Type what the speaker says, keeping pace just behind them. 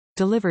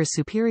Delivers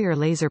superior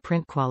laser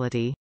print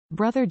quality.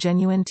 Brother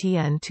Genuine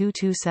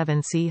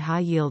TN-227C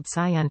high-yield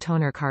Cyan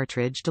toner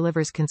cartridge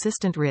delivers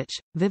consistent rich,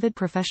 vivid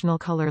professional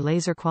color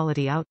laser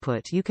quality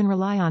output you can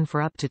rely on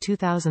for up to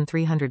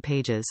 2,300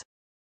 pages.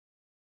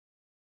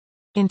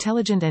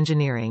 Intelligent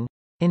engineering.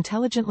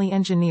 Intelligently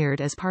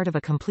engineered as part of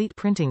a complete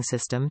printing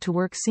system to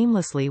work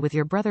seamlessly with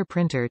your Brother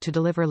printer to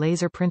deliver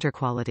laser printer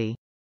quality.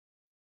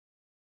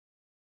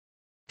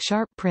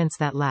 Sharp prints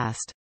that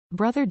last.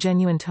 Brother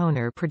Genuine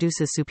Toner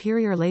produces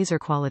superior laser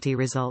quality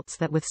results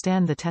that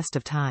withstand the test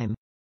of time.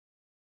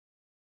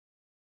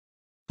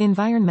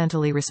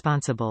 Environmentally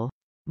responsible.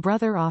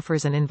 Brother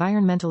offers an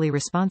environmentally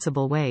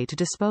responsible way to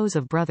dispose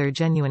of Brother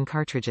Genuine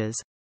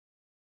cartridges.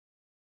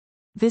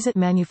 Visit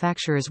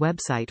manufacturer's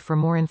website for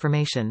more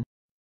information.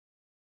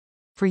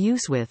 For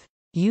use with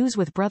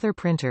Brother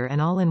printer and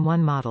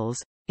all-in-one models,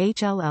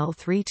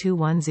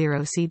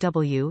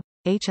 HLL3210CW,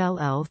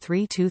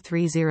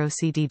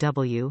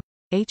 HLL3230CDW,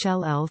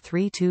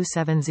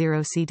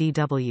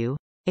 HLL3270CDW,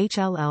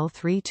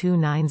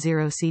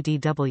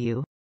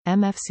 HLL3290CDW,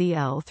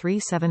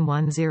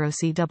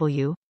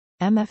 MFC-L3710CW,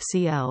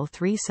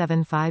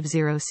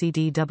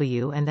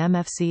 MFC-L3750CDW and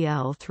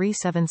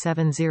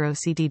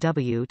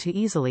MFC-L3770CDW to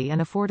easily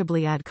and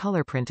affordably add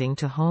color printing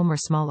to home or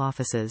small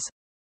offices.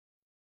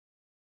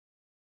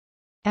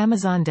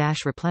 Amazon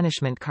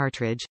Replenishment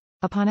Cartridge.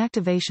 Upon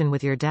activation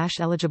with your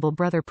eligible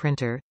Brother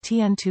printer,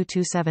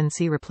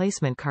 TN227C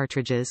replacement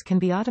cartridges can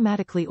be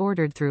automatically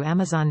ordered through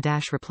Amazon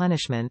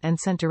Replenishment and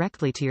sent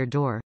directly to your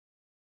door.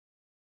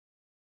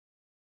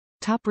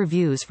 Top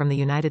reviews from the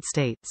United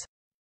States.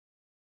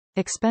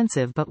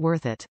 Expensive but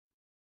worth it.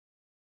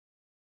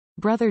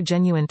 Brother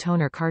Genuine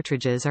toner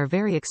cartridges are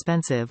very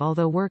expensive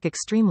although work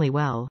extremely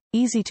well,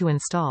 easy to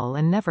install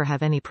and never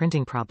have any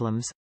printing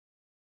problems.